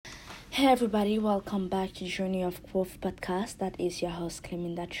Hey everybody, welcome back to Journey of Growth podcast. That is your host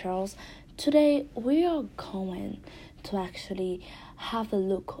Cleminda Charles. Today we are going to actually have a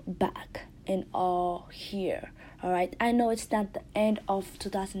look back in our year. Alright, I know it's not the end of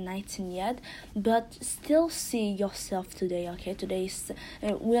 2019 yet, but still see yourself today. Okay, today is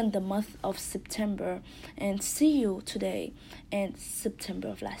we're in the month of September, and see you today in September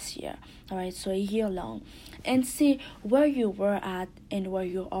of last year. Alright, so a year long, and see where you were at and where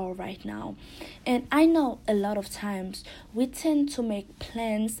you are right now. And I know a lot of times we tend to make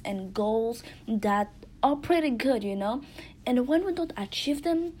plans and goals that are pretty good, and when we don't achieve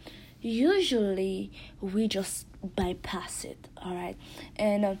them, usually we just bypass it. All right,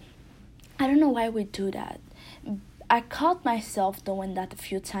 and I don't know why we do that. I caught myself doing that a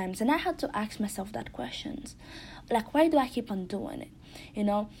few times, and I had to ask myself that questions, like, why do I keep on doing it?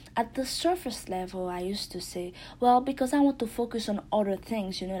 At the surface level, I used to say, well, because I want to focus on other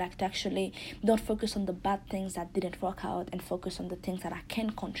things, like to actually don't focus on the bad things that didn't work out and focus on the things that I can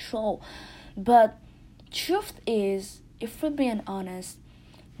control. But truth is, if we're being honest,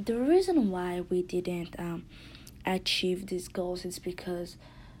 the reason why we didn't achieve these goals is because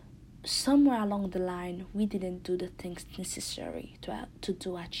somewhere along the line we didn't do the things necessary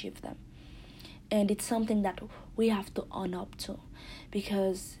to achieve them. And it's something that we have to own up to,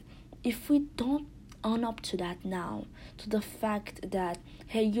 because if we don't own up to that now, to the fact that,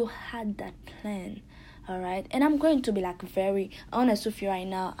 hey, you had that plan, all right, and I'm going to be like very honest with you right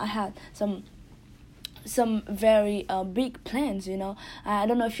now. I had some very big plans. I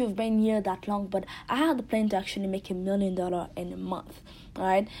don't know if you've been here that long, but I had the plan to actually make $1 million in a month. All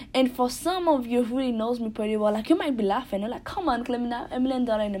right, and for some of you who really knows me pretty well, like, you might be laughing, like, come on, claiming that $1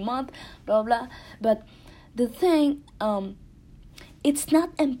 million in a month, blah blah. But the thing, it's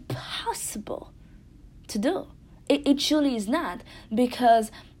not impossible to do. It surely is not,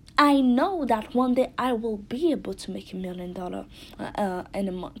 because I know that one day I will be able to make $1 million in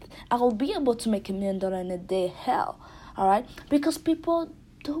a month. I will be able to make $1 million in a day. Hell, all right, because people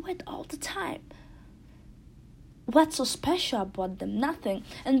do it all the time. What's so special about them? Nothing.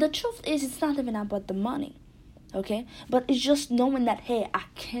 And the truth is, it's not even about the money, okay? But it's just knowing that, hey, I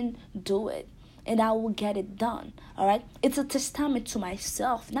can do it and I will get it done, all right? It's a testament to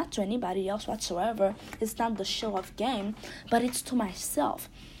myself, not to anybody else whatsoever. It's not the show off game, but it's to myself.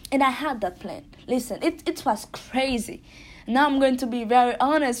 And I had that plan. Listen, it was crazy. Now I'm going to be very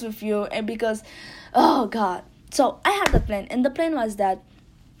honest with you, and because, oh God. So I had the plan, and the plan was that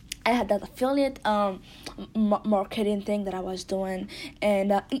I had that affiliate marketing thing that I was doing,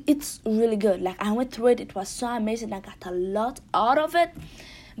 and it's really good. Like, I went through it. It was so amazing. I got a lot out of it,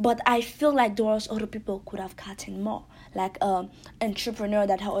 but I feel like there was other people who could have gotten more, like entrepreneur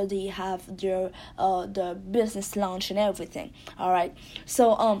that already have their the business launch and everything. All right,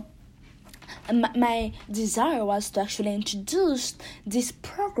 so my desire was to actually introduce this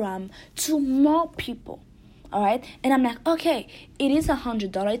program to more people. All right, and I'm like, okay, it is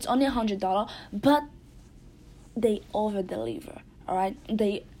 $100. It's only $100, but they over deliver. All right,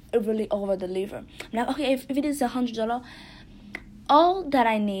 they really over deliver. I'm like, okay, if it is $100, all that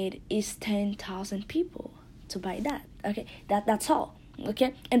I need is 10,000 people to buy that. Okay, that's all.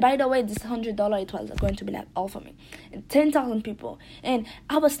 Okay, and by the way, this $100, it was going to be like all for me, 10,000 people. And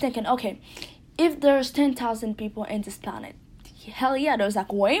I was thinking, okay, if there's 10,000 people in this planet, hell yeah, there's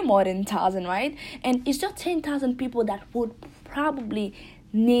like way more than 1,000, right? And it's just 10,000 people that would probably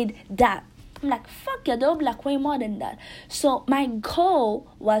need that. I'm like, fuck yeah, there'll be like way more than that. So my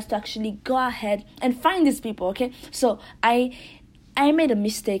goal was to actually go ahead and find these people, okay? So I made a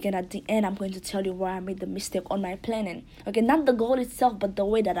mistake, and at the end, I'm going to tell you where I made the mistake on my planning. Okay, not the goal itself, but the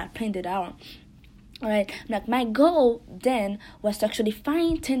way that I planned it out. All right, like, my goal then was to actually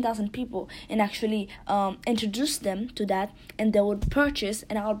find 10,000 people and actually introduce them to that, and they would purchase,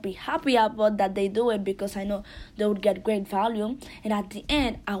 and I would be happy about that they do it, because I know they would get great value, and at the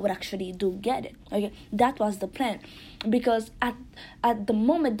end I would actually do get it. Okay, that was the plan, because at the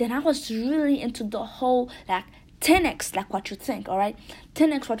moment then I was really into the whole, like, 10x like what you think. All right,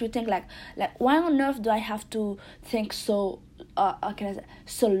 10x what you think. Like why on earth do I have to think so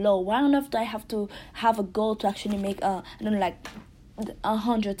so low? Why on earth do I have to have a goal to actually make I don't know, like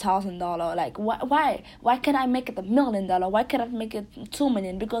 $100,000? Like, why can't I make it $1 million? Why can't I make it 2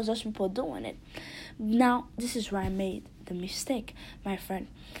 million? Because there's people doing it. Now this is where I made the mistake, my friend.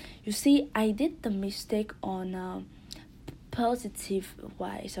 You see, I did the mistake on positive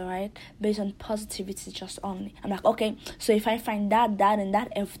wise, all right, based on positivity just only. I'm like, okay, so if I find that and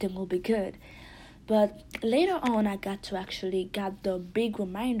that, everything will be good. But later on, I got the big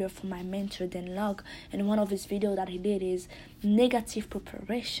reminder from my mentor Dan Lok, and one of his videos that he did is negative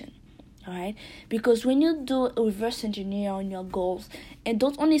preparation. All right, because when you do a reverse engineer on your goals and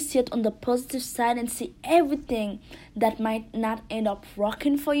don't only see it on the positive side and see everything that might not end up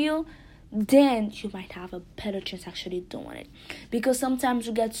working for you, then you might have a better chance actually doing it. Because sometimes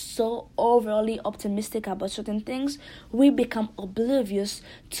we get so overly optimistic about certain things, we become oblivious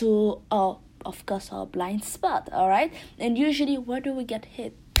to of course our blind spot. All right, and usually where do we get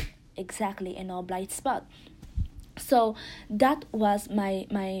hit? Exactly in our blind spot. So that was my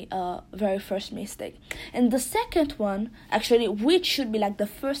very first mistake. And the second one, actually, which should be like the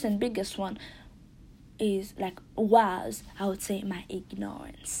first and biggest one, is like was, I would say, my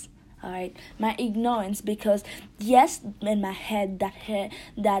ignorance. All right, my ignorance, because yes, in my head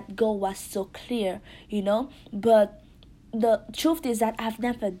that goal was so clear, but the truth is that I've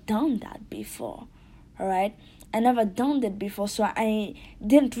never done that before. All right, I never done that before, so I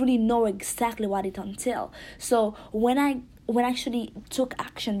didn't really know exactly what it entailed. So when I actually took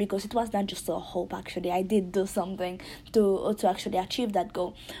action, because it was not just a hope, actually I did do something to actually achieve that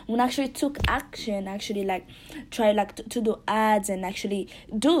goal. When I actually took action, actually like try like to do ads, and actually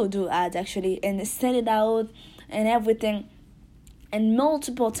do ads actually, and send it out and everything. And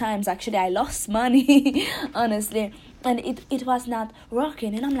multiple times actually I lost money honestly, and it was not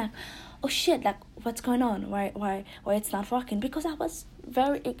working, and I'm like, oh shit, like what's going on, why it's not working? Because I was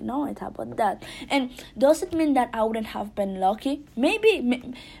very ignorant about that. And does it mean that I wouldn't have been lucky?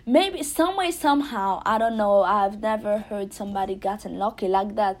 Maybe some way, somehow, I don't know. I've never heard somebody gotten lucky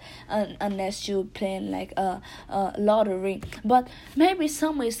like that, unless you playing like a lottery. But maybe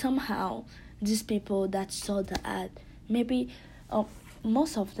some way, somehow, these people that saw the ad, maybe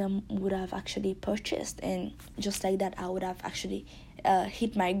most of them would have actually purchased, and just like that I would have actually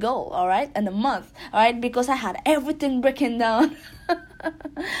hit my goal, all right, in a month, all right, because I had everything breaking down.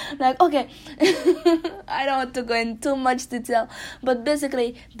 Like, okay, I don't want to go in too much detail, but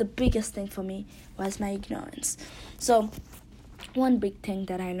basically the biggest thing for me was my ignorance. So one big thing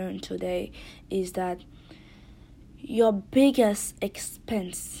that I learned today is that your biggest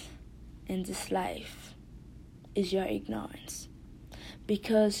expense in this life is your ignorance,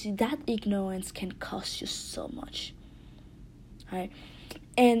 because that ignorance can cost you so much, right?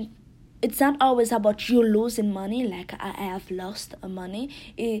 And it's not always about you losing money, like I have lost money.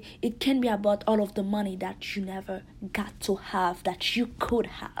 It can be about all of the money that you never got to have, that you could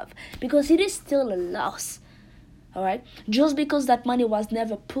have, because it is still a loss. All right, just because that money was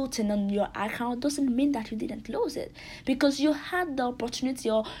never put in on your account doesn't mean that you didn't lose it, because you had the opportunity,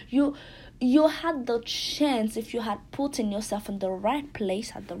 or you had the chance. If you had put in yourself in the right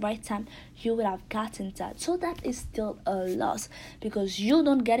place at the right time, you would have gotten that. So that is still a loss, because you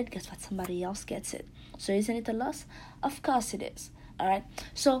don't get it, guess what, somebody else gets it. So isn't it a loss? Of course it is. All right,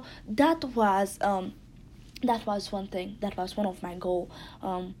 so that was one thing, that was one of my goal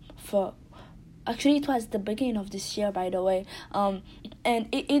for. Actually, it was the beginning of this year, by the way, and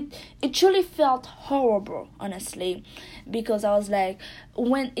it truly felt horrible, honestly, because I was like,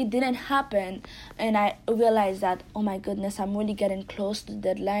 when it didn't happen, and I realized that, oh my goodness, I'm really getting close to the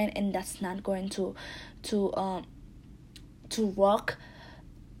deadline, and that's not going to work.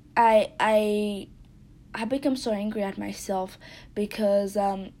 I became so angry at myself, because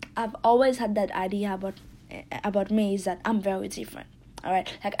I've always had that idea about me, is that I'm very different. All right,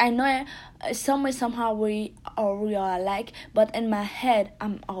 like I know some way, somehow we are alike, but in my head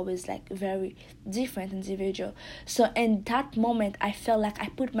I'm always like very different individual. So in that moment I felt like I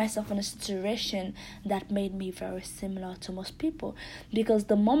put myself in a situation that made me very similar to most people, because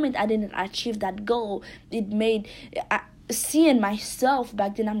the moment I didn't achieve that goal, it made seeing myself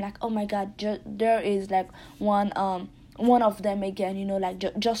back then, I'm like, oh my god, there is like one of them again,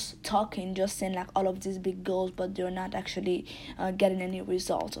 like just talking, just saying like all of these big goals, but they're not actually getting any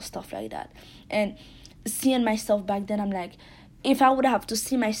results or stuff like that. And seeing myself back then, I'm like, if I would have to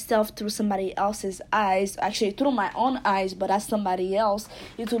see myself through somebody else's eyes, actually through my own eyes, but as somebody else,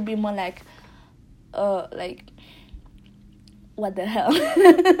 it would be more like what the hell?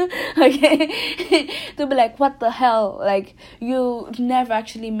 Okay. To be like, what the hell? Like, you never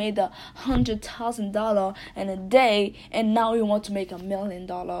actually made $100,000 in a day, and now you want to make $1 million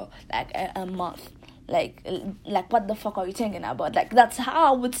like a month. Like what the fuck are you thinking about? Like, that's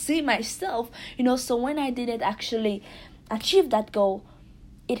how I would see myself, So when I didn't actually achieve that goal,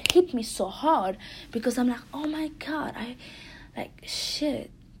 it hit me so hard, because I'm like, oh my god,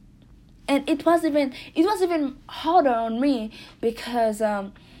 shit. And it was even harder on me, because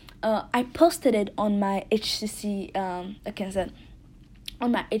I posted it on my HTC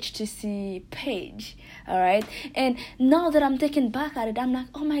on my HTC page, all right. And now that I'm thinking back at it, I'm like,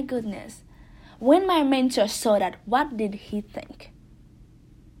 oh my goodness, when my mentor saw that, what did he think?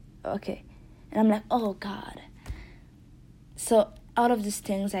 Okay. And I'm like, oh God. So all of these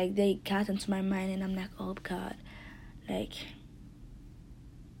things, like, they got into my mind, and I'm like, oh God. Like,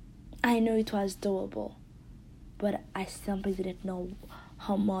 I know it was doable, but I simply didn't know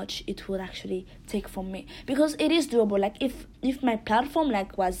how much it would actually take from me, because it is doable. Like, if my platform,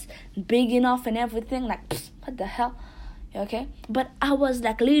 like, was big enough and everything, like, what the hell. Okay, but I was,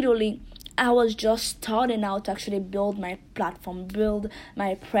 like, literally, I was just starting out to actually build my platform, build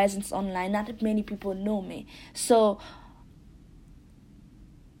my presence online. Not many people know me, so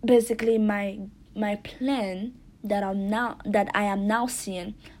basically my plan that I am now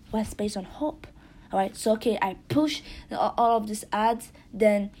seeing was based on hope. All right, so okay, I push all of these ads,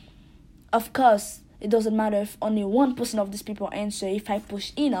 then of course it doesn't matter if only 1% of these people answer. If I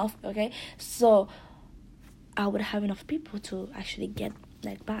push enough, okay, so I would have enough people to actually get,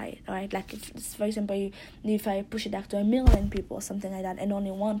 like, buy it. All right, like, if, for example, if I push it back to 1 million people or something like that, and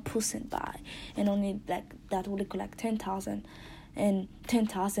only 1% buy, and only, like, that would equal like 10,000. And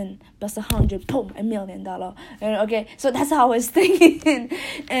 10,000 plus 100, boom, $1 million. And okay, so that's how I was thinking.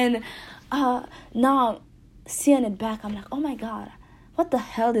 And now seeing it back, I'm like, oh my God, what the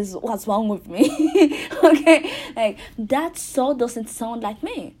hell is what's wrong with me? Okay, like, that so doesn't sound like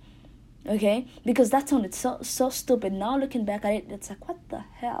me. Okay, because that sounded so stupid. Now looking back at it, it's like, what the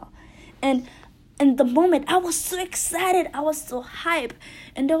hell? And in the moment, I was so excited, I was so hyped,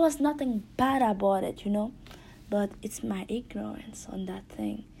 and there was nothing bad about it, but it's my ignorance on that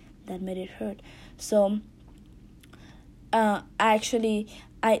thing that made it hurt. So I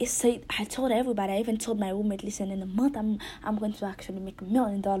told everybody. I even told my roommate, listen, in a month I'm going to actually make $1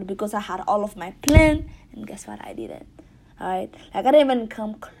 million, because I had all of my plan, and guess what? I didn't. Alright, like, I didn't even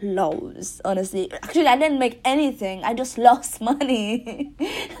come close, honestly. Actually, I didn't make anything. I just lost money.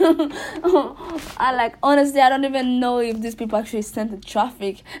 Honestly, I don't even know if these people actually sent the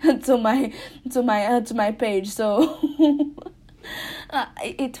traffic to my page. So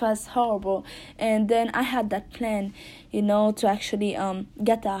it was horrible. And then I had that plan, to actually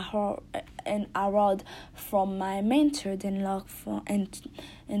get an award from my mentor, then look for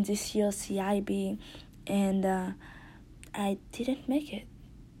and this year CIB, and I didn't make it.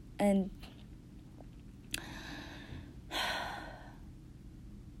 And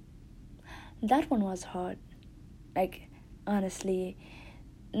that one was hard. Like, honestly,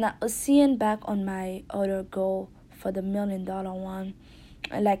 now seeing back on my other goal for the $1 million one,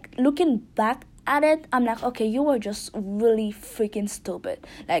 like, looking back at it, I'm like, okay, you were just really freaking stupid.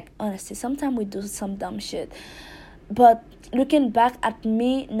 Like, honestly, sometimes we do some dumb shit, but looking back at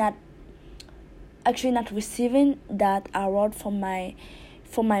me not receiving that award from my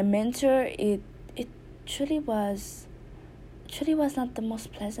mentor, it truly was not the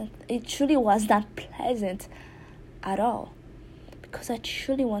most pleasant. It truly was not pleasant at all, because I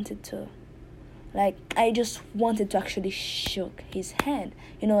truly wanted to, like, I just wanted to actually shake his hand,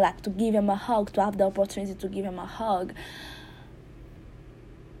 like, to give him a hug, to have the opportunity to give him a hug,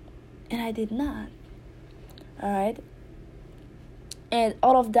 and I did not. All right, and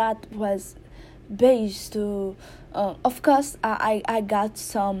all of that was based to of course I got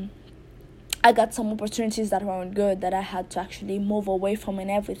some opportunities that weren't good, that I had to actually move away from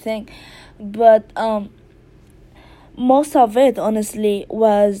and everything, but most of it, honestly,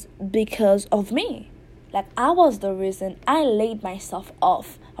 was because of me. Like, I was the reason. I laid myself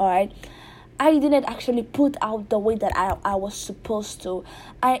off. All right, I didn't actually put out the way that I was supposed to.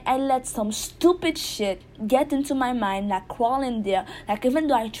 I let some stupid shit get into my mind, like, crawl in there. Like, even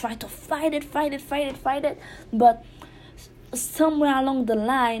though I tried to fight it, but somewhere along the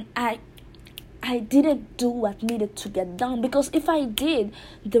line, I didn't do what needed to get done, because if I did,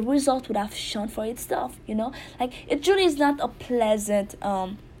 the result would have shown for itself. Like, it really is not a pleasant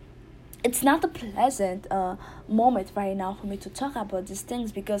moment right now for me to talk about these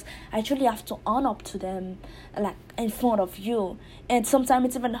things, because I actually have to own up to them, like, in front of you, and sometimes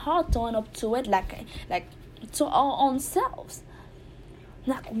it's even hard to own up to it, like to our own selves.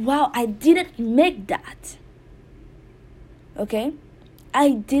 Like, wow, I didn't make that. Okay,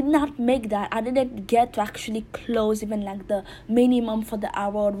 I did not make that. I didn't get to actually close even, like, the minimum for the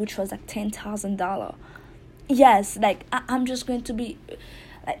award, which was like $10,000. Yes, like, I'm just going to be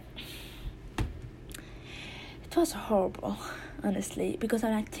like, it was horrible, honestly, because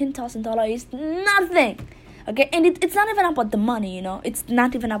I'm like, $10,000 is nothing. Okay, and it's not even about the money, it's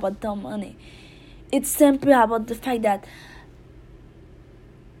not even about the money. It's simply about the fact that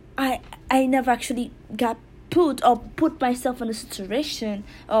I never actually got put myself in a situation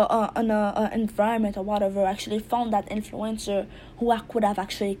or in an environment or whatever, actually found that influencer who I could have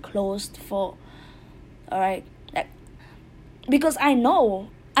actually closed for. All right, like, because I know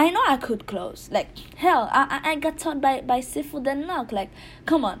I know I could close. Like, hell, I got taught by Seafood and Knock. Like,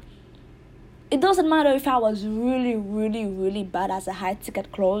 come on. It doesn't matter if I was really, really, really bad as a high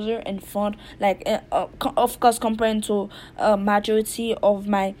ticket closer in front, like, of course, comparing to a majority of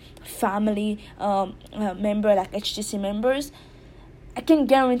my family member, like HTC members. I can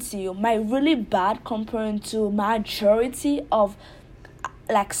guarantee you, my really bad comparing to majority of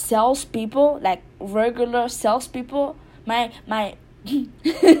like salespeople, like regular salespeople, my my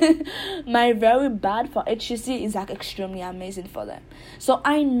very bad for HTC is like extremely amazing for them. So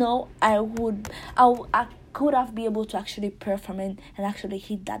I know I could have been able to actually perform and actually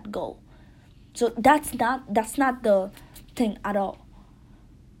hit that goal. So that's not the thing at all.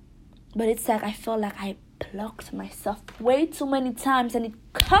 But it's like I felt like I blocked myself way too many times, and it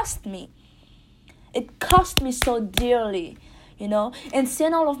cost me. It cost me so dearly, and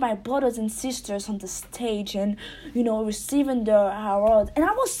seeing all of my brothers and sisters on the stage and, receiving their awards. And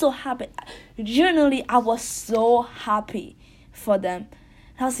I was so happy. Genuinely, I was so happy for them.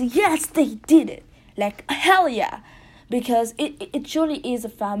 And I was like, yes, they did it. Like, hell yeah. Because it truly is a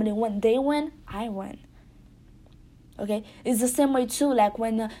family. When they win, I win. Okay, it's the same way too. Like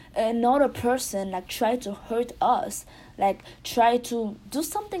when another person like try to hurt us, like try to do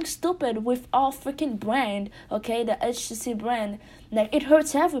something stupid with our freaking brand. Okay, the HTC brand, like it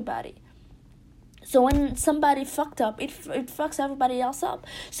hurts everybody. So when somebody fucked up, it fucks everybody else up.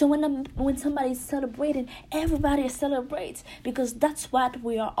 So when somebody is celebrating, everybody celebrates, because that's what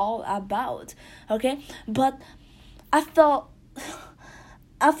we are all about. Okay, but I felt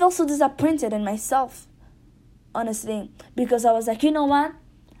so disappointed in myself. Honestly, because I was like, you know what?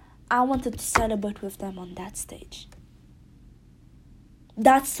 I wanted to celebrate with them on that stage.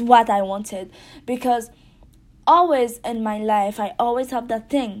 That's what I wanted. Because always in my life, I always have that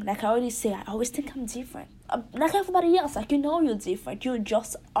thing. Like I always say, I always think I'm different. Like everybody else. Like, you're different. You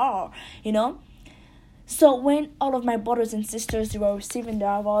just are, So when all of my brothers and sisters were receiving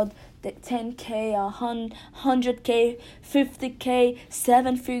their award, the 10K, 100K, 50K,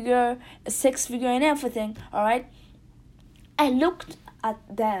 7-figure, 6-figure, and everything, all right? I looked at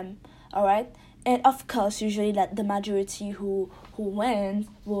them, all right? And of course, usually like the majority who wins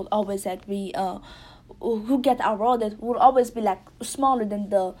will always like be who get awarded will always be like smaller than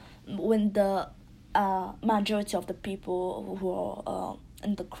the majority of the people who are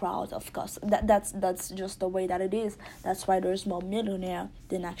in the crowd. Of course, that's just the way that it is. That's why there's more millionaire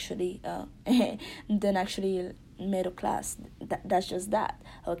than actually middle class. That's just that.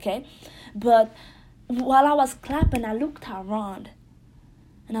 Okay, but while I was clapping, I looked around,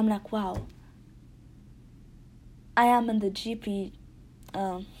 and I'm like, wow, I am in the GP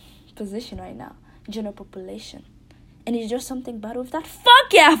position right now, general population, and is there something bad with that?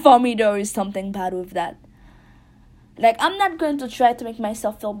 Fuck yeah, for me there is something bad with that. Like, I'm not going to try to make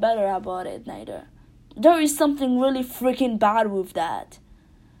myself feel better about it, neither. There is something really freaking bad with that.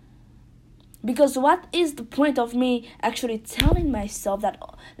 Because what is the point of me actually telling myself that,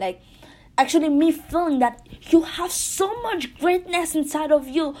 like, actually me feeling that you have so much greatness inside of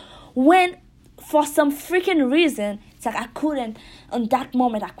you, when for some freaking reason, it's like I couldn't, on that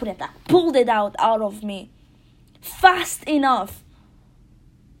moment, I pulled it out of me fast enough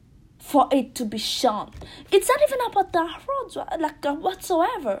for it to be shown. It's not even about the roads, like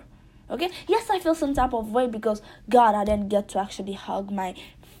whatsoever. Okay? Yes, I feel some type of way because God, I didn't get to actually hug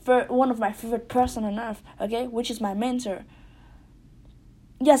one of my favorite person on earth. Okay, which is my mentor.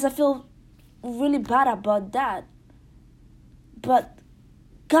 Yes, I feel really bad about that. But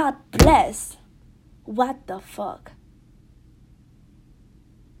God bless. What the fuck?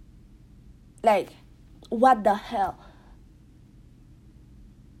 Like, what the hell?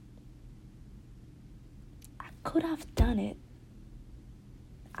 Could have done it.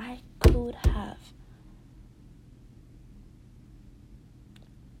 I could have.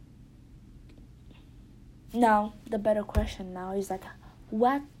 Now, the better question now is like,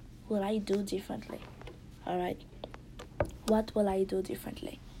 what will I do differently? Alright? What will I do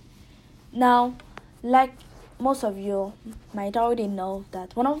differently? Now, like most of you might already know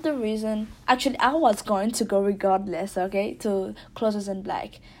that one of the reasons, actually I was going to go regardless, okay, to Closers in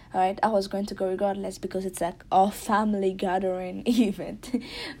Black. Alright, I was going to go regardless because it's like a family gathering event.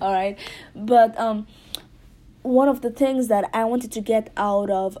 Alright, but one of the things that I wanted to get out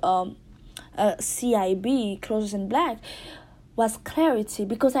of CIB, Closers in Black, was clarity,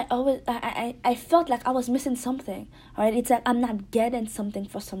 because I felt like I was missing something. Alright, it's like I'm not getting something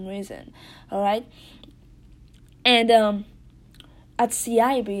for some reason. Alright, and at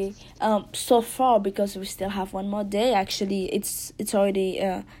CIB, so far, because we still have one more day. Actually, it's already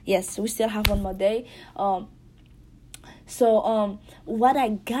yes, we still have one more day. So what I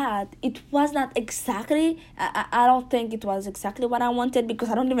got, it was not exactly, I don't think it was exactly what I wanted, because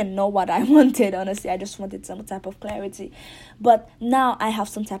I don't even know what I wanted, honestly. I just wanted some type of clarity. But now I have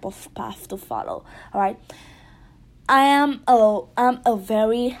some type of path to follow. All right. I'm a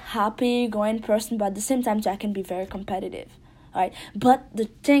very happy going person, but at the same time too, I can be very competitive. All right. But the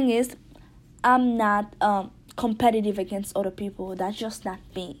thing is, I'm not competitive against other people. That's just not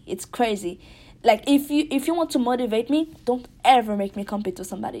me. It's crazy. Like, if you want to motivate me, don't ever make me compete with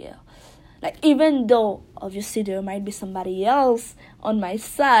somebody else. Like, even though obviously there might be somebody else on my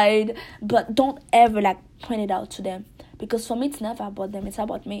side, but don't ever like point it out to them, because for me it's never about them, it's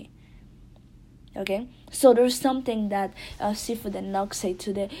about me. Okay, so there's something that Seafood and Locke said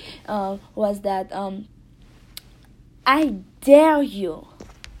today, was that I dare you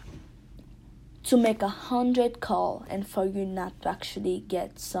to make 100 call and for you not to actually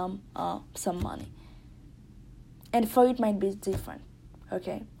get some money. And for you it might be different.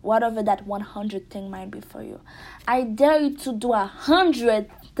 Okay, whatever that 100 thing might be for you, I dare you to do 100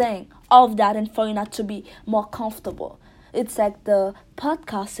 thing of that and for you not to be more comfortable. It's like the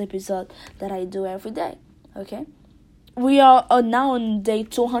podcast episode that I do every day. Okay, we are now on day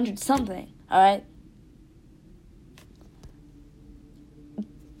 200 something. All right,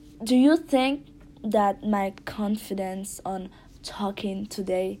 do you think that my confidence on talking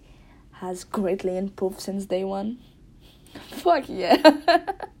today has greatly improved since day one? Fuck yeah.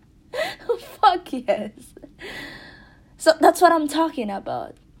 Fuck yes. So that's what I'm talking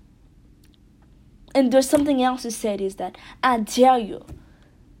about. And there's something else you said, is that I dare you,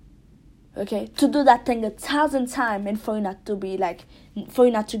 okay, to do that thing 1,000 times and for you not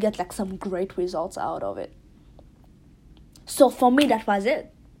to get like some great results out of it. So for me, that was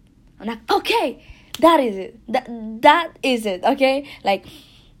it. I'm like, okay, that is it. That is it, okay? Like,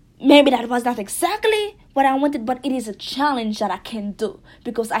 maybe that was not exactly what I wanted, but it is a challenge that I can do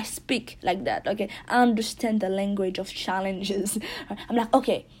because I speak like that, okay? I understand the language of challenges. I'm like,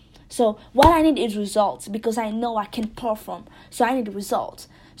 okay, so what I need is results because I know I can perform. So I need results.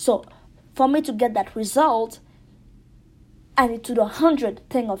 So for me to get that result, I need to do 100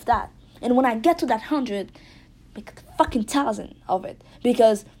 thing of that. And when I get to that 100, make fucking 1,000 of it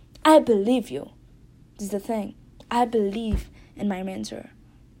because I believe you. This is the thing. I believe in my mentor.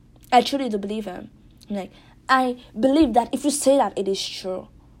 I truly do believe him. Like, I believe that if you say that, it is true.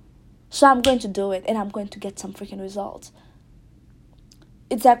 So I'm going to do it and I'm going to get some freaking results.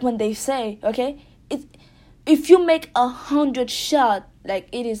 It's like when they say, okay, if you make 100 shots, like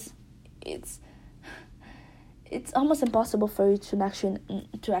it's almost impossible for you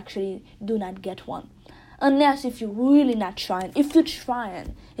to actually do not get one. Unless if you're really not trying. If you're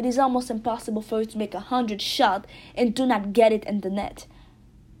trying, it is almost impossible for you to make 100 shots and do not get it in the net.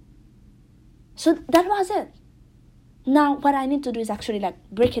 So that was it. Now what I need to do is actually like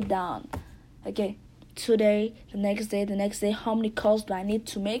break it down. Okay, today, the next day, how many calls do I need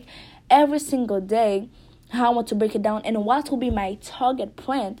to make every single day? How I want to break it down and what will be my target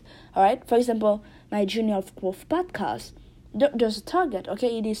point. All right, for example, my Journey of Growth podcast. There's a target,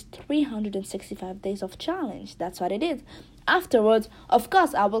 okay? It is 365 days of challenge. That's what it is. Afterwards, of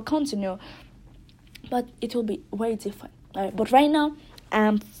course, I will continue, but it will be way different. All right, but right now,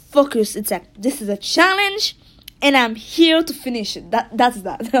 I'm focused. It's like this is a challenge, and I'm here to finish it. That's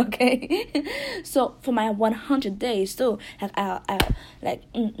that, okay? So for my 100 days, too, like I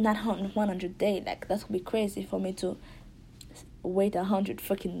not 100 days. Like that would be crazy for me to wait 100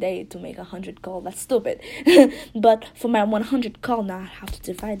 fucking days to make 100 calls. That's stupid. But for my 100 call now, I have to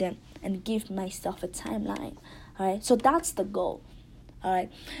divide them and give myself a timeline. All right, so that's the goal. All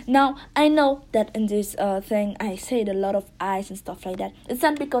right, now I know that in this thing I said a lot of eyes and stuff like that. It's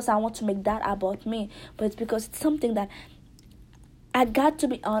not because I want to make that about me, but it's because it's something that I got to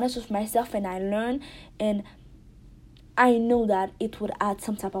be honest with myself, and I learned, and I know that it would add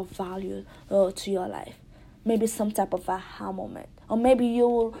some type of value to your life. Maybe some type of aha moment. Or maybe you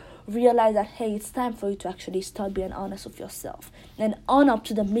will realize that, hey, it's time for you to actually start being honest with yourself. And own up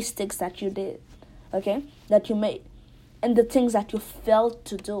to the mistakes that you did. Okay? That you made. And the things that you failed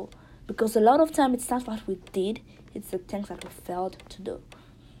to do. Because a lot of time it's not what we did. It's the things that we failed to do.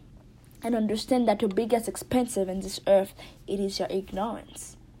 And understand that your biggest expensive in this earth, it is your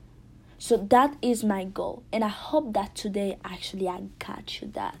ignorance. So that is my goal. And I hope that today actually I got you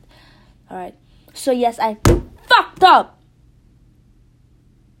that. Alright? So yes, I fucked up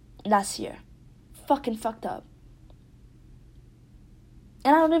last year. Fucking fucked up.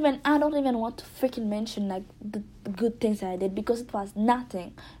 And I don't even want to freaking mention like the good things that I did, because it was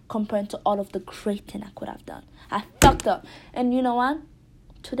nothing compared to all of the great things I could have done. I fucked up. And you know what?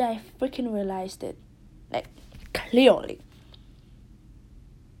 Today I freaking realized it. Like, clearly.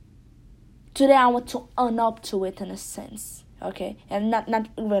 Today I want to own up to it in a sense, okay, and not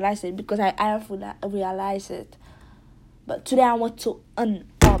realize it, because I have realized it. But today I want to own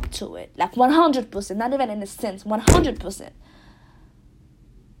up to it, like 100%, not even in a sense, 100%,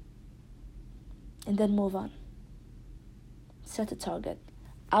 and then move on. Set a target.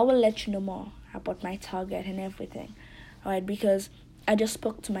 I will let you know more about my target and everything, alright? Because I just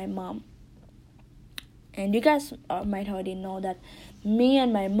spoke to my mom, and you guys might already know that me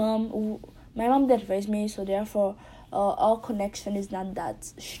and my mom did raise me, so therefore our connection is not that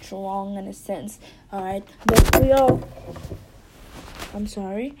strong in a sense, alright? But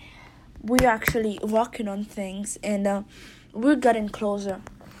we're actually working on things, and we're getting closer,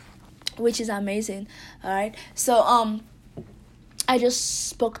 which is amazing, alright? So I just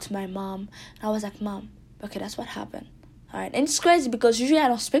spoke to my mom. I was like, Mom, okay, that's what happened, alright? And it's crazy because usually I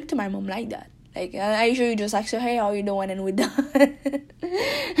don't speak to my mom like that. Like, I usually just ask her, hey, how you doing? And we're done.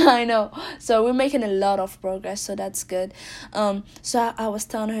 I know. So we're making a lot of progress, so that's good. So I was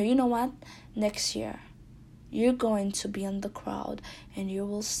telling her, you know what? Next year, you're going to be in the crowd, and you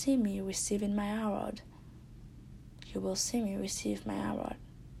will see me receiving my award. You will see me receive my award.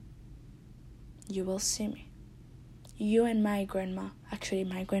 You will see me. You and my grandma. Actually,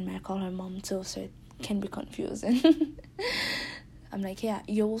 my grandma, I call her mom too, so it can be confusing. I'm like, yeah,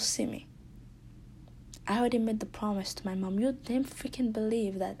 you will see me. I already made the promise to my mom. You damn freaking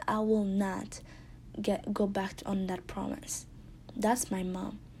believe that I will not go back on that promise. That's my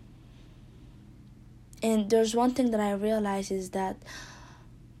mom. And there's one thing that I realize is that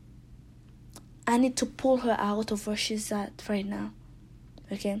I need to pull her out of where she's at right now.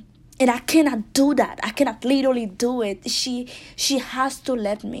 Okay? And I cannot do that. I cannot literally do it. She has to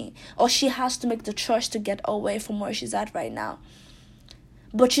let me, or she has to make the choice to get away from where she's at right now.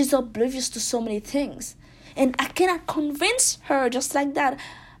 But she's oblivious to so many things. And I cannot convince her just like that.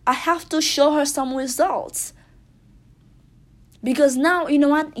 I have to show her some results. Because now, you know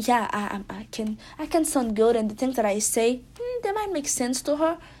what? Yeah, I can sound good, and the things that I say, they might make sense to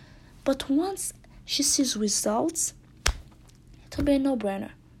her. But once she sees results, it'll be a no-brainer.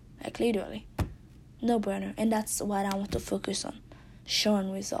 Like, literally. No-brainer. And that's what I want to focus on.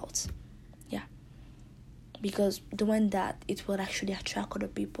 Showing results. Yeah. Because doing that, it will actually attract other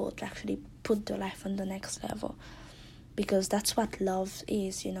people to actually put their life on the next level. Because that's what love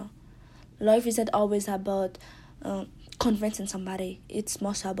is, you know. Love isn't always about convincing somebody. It's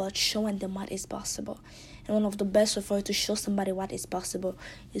most about showing them what is possible. And one of the best ways for you to show somebody what is possible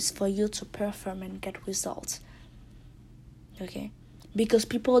is for you to perform and get results. Okay? Because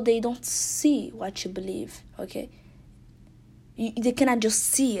people, they don't see what you believe. Okay? They cannot just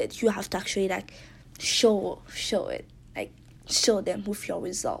see it. You have to actually, like, show it. Like, show them with your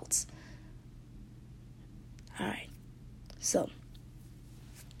results. Alright. So,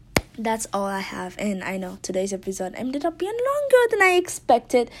 that's all I have. And I know today's episode ended up being longer than I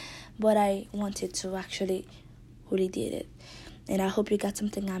expected, but I wanted to actually really did it. And I hope you got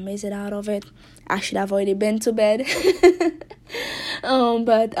something amazing out of it. I should have already been to bed.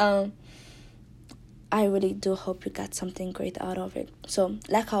 But I really do hope you got something great out of it. So,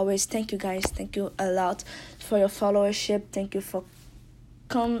 like always, thank you guys. Thank you a lot for your followership. Thank you for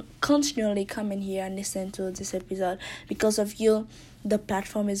continually coming here and listen to this episode. Because of you, the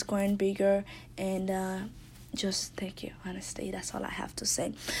platform is growing bigger, and just thank you. Honestly, that's all I have to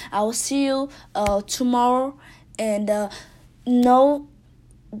say. I will see you tomorrow, and know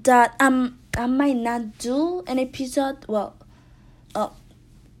that I might not do an episode. Well,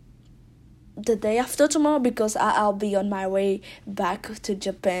 the day after tomorrow, because I'll be on my way back to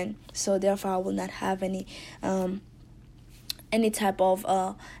Japan, so therefore I will not have any type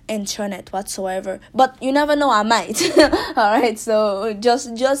of internet whatsoever. But you never know, I might. Alright, so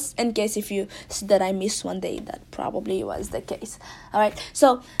just in case if you see that I missed one day, that probably was the case. Alright,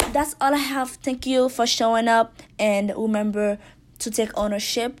 so that's all I have. Thank you for showing up, and remember to take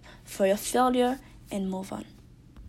ownership for your failure and move on.